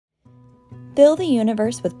Fill the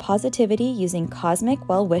universe with positivity using cosmic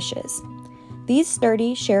well wishes. These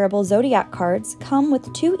sturdy, shareable zodiac cards come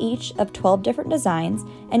with 2 each of 12 different designs,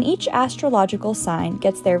 and each astrological sign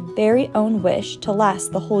gets their very own wish to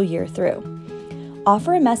last the whole year through.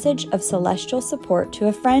 Offer a message of celestial support to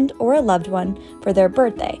a friend or a loved one for their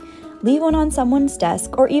birthday. Leave one on someone's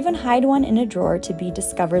desk or even hide one in a drawer to be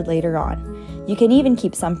discovered later on. You can even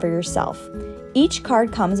keep some for yourself. Each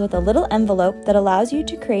card comes with a little envelope that allows you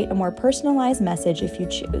to create a more personalized message if you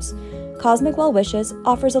choose. Cosmic Well Wishes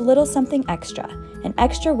offers a little something extra, an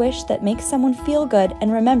extra wish that makes someone feel good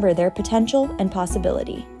and remember their potential and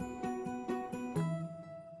possibility.